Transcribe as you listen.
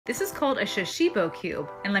This is called a Shashibo cube,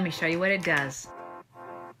 and let me show you what it does.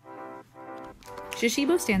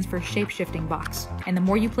 Shashibo stands for shape-shifting box, and the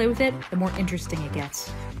more you play with it, the more interesting it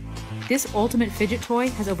gets. This ultimate fidget toy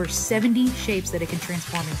has over 70 shapes that it can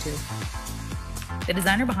transform into. The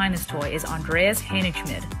designer behind this toy is Andreas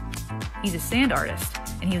Hanischmid. He's a sand artist,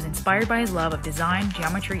 and he was inspired by his love of design,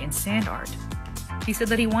 geometry, and sand art. He said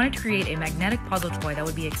that he wanted to create a magnetic puzzle toy that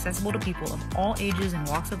would be accessible to people of all ages and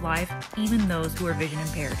walks of life, even those who are vision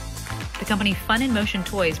impaired. The company Fun in Motion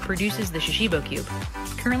Toys produces the Shashibo Cube.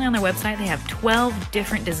 Currently on their website, they have 12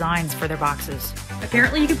 different designs for their boxes.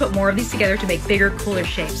 Apparently you can put more of these together to make bigger, cooler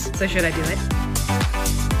shapes, so should I do it?